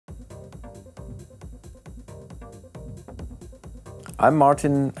I'm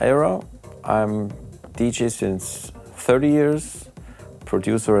Martin Eyra. I'm DJ since 30 years,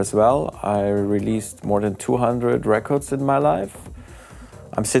 producer as well. I released more than 200 records in my life.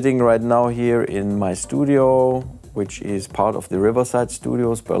 I'm sitting right now here in my studio, which is part of the Riverside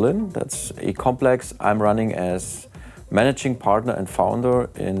Studios, Berlin. That's a complex I'm running as managing partner and founder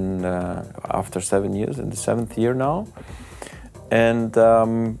in after 7 years, in the 7th year now.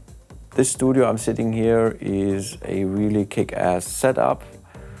 And this studio I'm sitting here is a really kick-ass setup.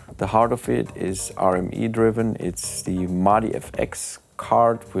 The heart of it is RME driven. It's the MADI FX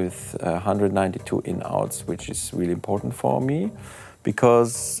card with 192 in-outs, which is really important for me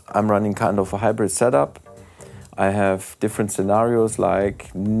because I'm running kind of a hybrid setup. I have different scenarios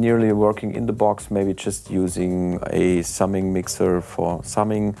like nearly working in the box, maybe just using a summing mixer for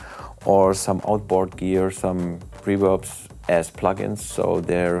summing or some outboard gear, some reverbs as plugins, so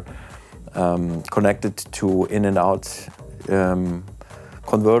they're connected to in and out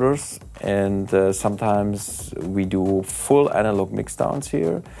converters, and sometimes we do full analog mixdowns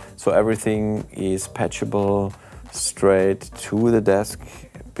here, so everything is patchable straight to the desk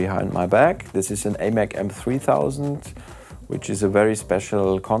behind my back. This is an AMAG M3000, which is a very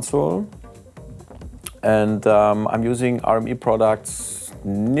special console, and I'm using RME products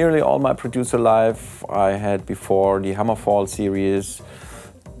nearly all my producer life. I had before the Hammerfall series,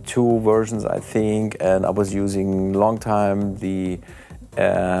 2 versions I think, and I was using long time the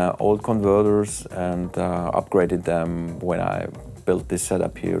old converters and upgraded them when I built this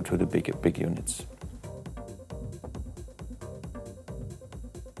setup here to the big units.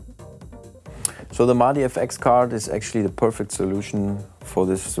 So the MADI FX card is actually the perfect solution for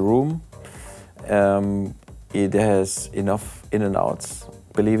this room. It has enough in and outs.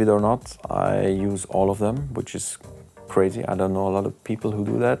 Believe it or not, I use all of them, which is crazy. I don't know a lot of people who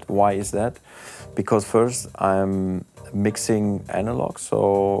do that. Why is that? Because first I'm mixing analog,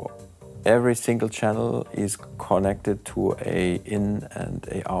 so every single channel is connected to a in and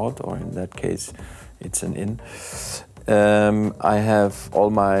a out, or in that case it's an in. I have all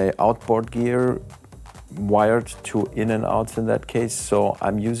my outboard gear wired to in and outs in that case, so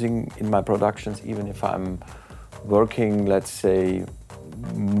I'm using in my productions, even if I'm working, let's say,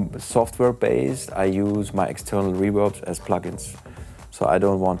 software based, I use my external reverbs as plugins. So I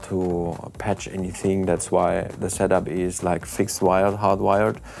don't want to patch anything. That's why the setup is like fixed wired,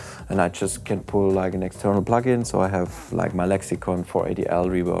 hardwired, and I just can pull like an external plugin. So I have like my Lexicon 480L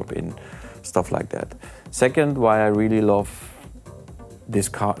reverb in, stuff like that. Second, why I really love this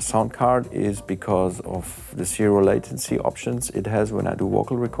sound card is because of the 0 latency options it has when I do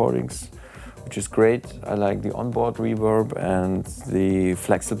vocal recordings, which is great. I like the onboard reverb, and the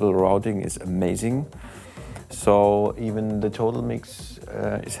flexible routing is amazing. So even the total mix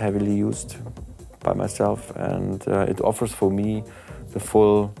is heavily used by myself, and it offers for me the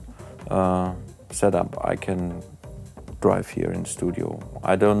full setup I can drive here in the studio.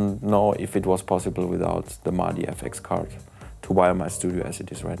 I don't know if it was possible without the MADI FX card to wire my studio as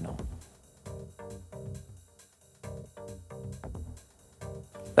it is right now.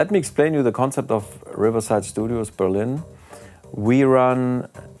 Let me explain you the concept of Riverside Studios Berlin. We run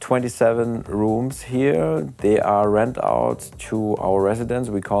 27 rooms here. They are rent out to our residents.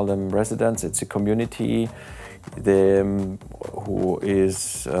 We call them residents. It's a community who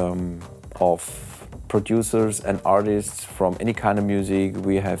is of producers and artists from any kind of music.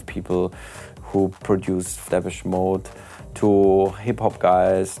 We have people who produce Depeche Mode, to hip-hop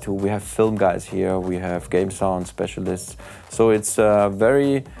guys, we have film guys here, we have game sound specialists. So it's a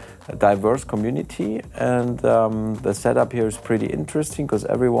very diverse community, and the setup here is pretty interesting because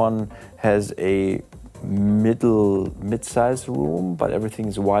everyone has a mid-size room, but everything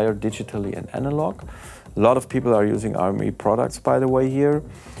is wired digitally and analog. A lot of people are using RME products, by the way, here.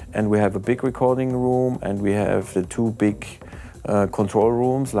 And we have a big recording room, and we have the 2 big control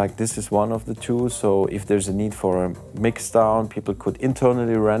rooms, like this is one of the 2, so if there's a need for a mix down, people could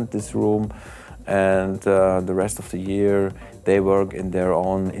internally rent this room, and the rest of the year they work in their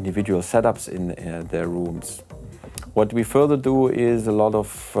own individual setups in their rooms. What we further do is a lot of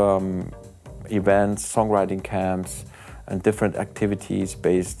events, songwriting camps, and different activities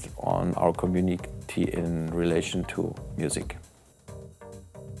based on our community in relation to music.